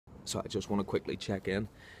So I just want to quickly check in and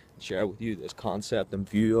share with you this concept and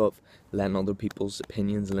view of letting other people's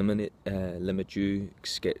opinions limit you,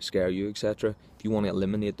 scare you, etc. If you want to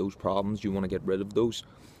eliminate those problems, you want to get rid of those,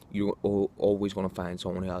 you're always going to find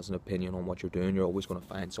someone who has an opinion on what you're doing. You're always going to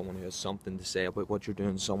find someone who has something to say about what you're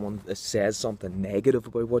doing, someone that says something negative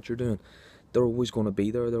about what you're doing. They're always going to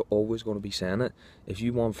be there. They're always going to be saying it. If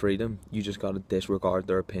you want freedom, you just got to disregard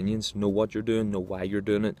their opinions. Know what you're doing, know why you're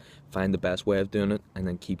doing it, find the best way of doing it, and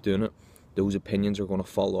then keep doing it. Those opinions are going to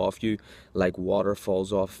fall off you like water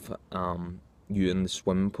falls off you in the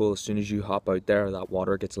swimming pool. As soon as you hop out there, that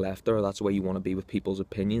water gets left there. That's the way you want to be with people's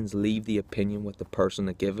opinions. Leave the opinion with the person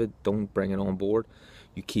that give it. Don't bring it on board.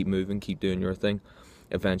 You keep moving, keep doing your thing.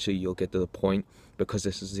 Eventually you'll get to the point, because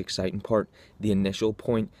this is the exciting part. The initial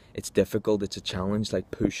point, it's difficult, it's a challenge,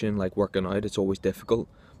 like pushing, like working out, it's always difficult,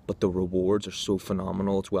 but the rewards are so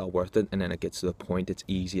phenomenal, it's well worth it. And then it gets to the point, it's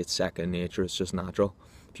easy, it's second nature, it's just natural.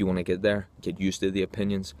 If you want to get there, get used to the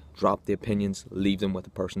opinions, drop the opinions, leave them with the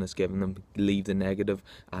person that's giving them, leave the negative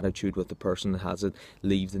attitude with the person that has it,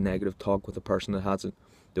 leave the negative talk with the person that has it.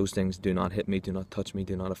 Those things do not hit me, do not touch me,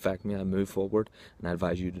 do not affect me. I move forward, and I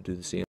advise you to do the same.